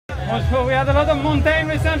Also, we had a lot of mountain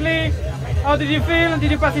recently. How did you feel? Did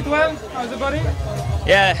you pass it well? How's the body?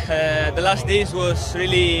 Yeah, the last days was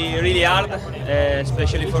really hard,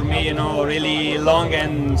 especially for me, you know, really long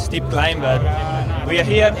and steep climb, but we are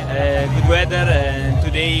here, good weather, and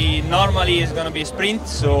today normally is going to be a sprint,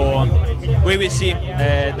 so we will see.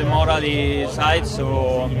 The moral is high,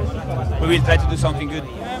 so we will try to do something good.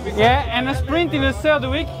 Yeah, and a sprint in the third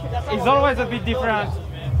week is always a bit different.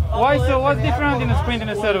 Why so? What's different in a sprint in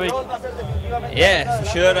the third week? Yeah, for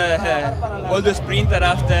sure. All the sprinter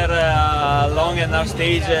after a long and hard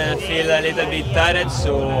stage feel a little bit tired.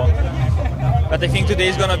 So, but I think today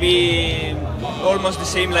is gonna be almost the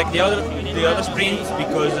same like the other sprint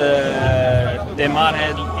because the man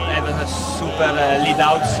had a super lead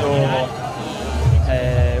out. So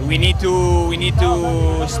we need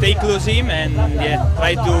to stay close him and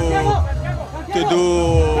try to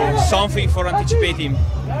do something for anticipate him.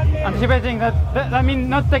 Anticipating that means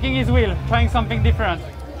not taking his wheel, trying something different.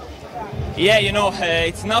 Yeah, you know,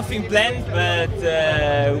 it's nothing planned, but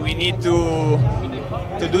we need to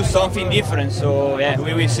do something different. So yeah,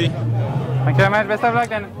 we will see. Thank you very much. Best of luck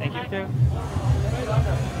then. Thank you. Thank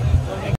you.